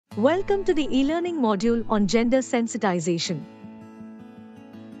Welcome to the e-learning module on gender sensitization.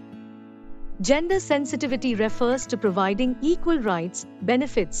 Gender sensitivity refers to providing equal rights,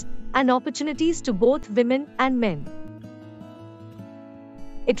 benefits, and opportunities to both women and men.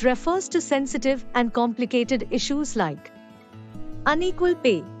 It refers to sensitive and complicated issues like unequal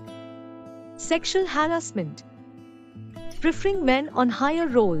pay, sexual harassment, preferring men on higher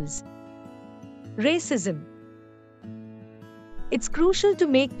roles, racism. It's crucial to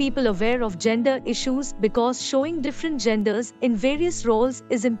make people aware of gender issues because showing different genders in various roles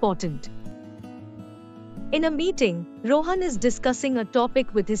is important. In a meeting, Rohan is discussing a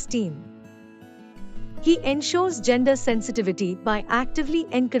topic with his team. He ensures gender sensitivity by actively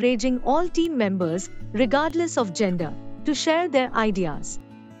encouraging all team members, regardless of gender, to share their ideas.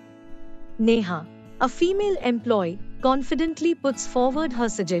 Neha, a female employee, confidently puts forward her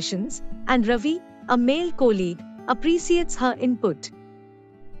suggestions, and Ravi, a male colleague, appreciates her input.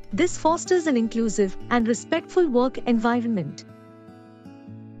 This fosters an inclusive and respectful work environment.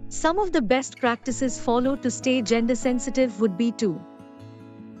 Some of the best practices followed to stay gender sensitive would be to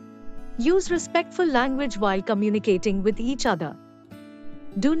use respectful language while communicating with each other.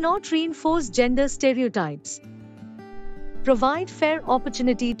 Do not reinforce gender stereotypes. Provide fair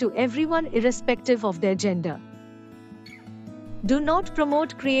opportunity to everyone irrespective of their gender. Do not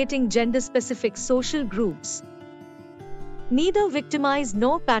promote creating gender-specific social groups. Neither victimize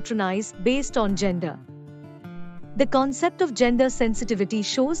nor patronize based on gender. The concept of gender sensitivity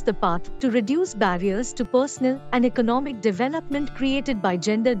shows the path to reduce barriers to personal and economic development created by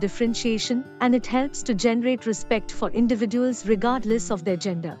gender differentiation, and it helps to generate respect for individuals regardless of their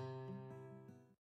gender.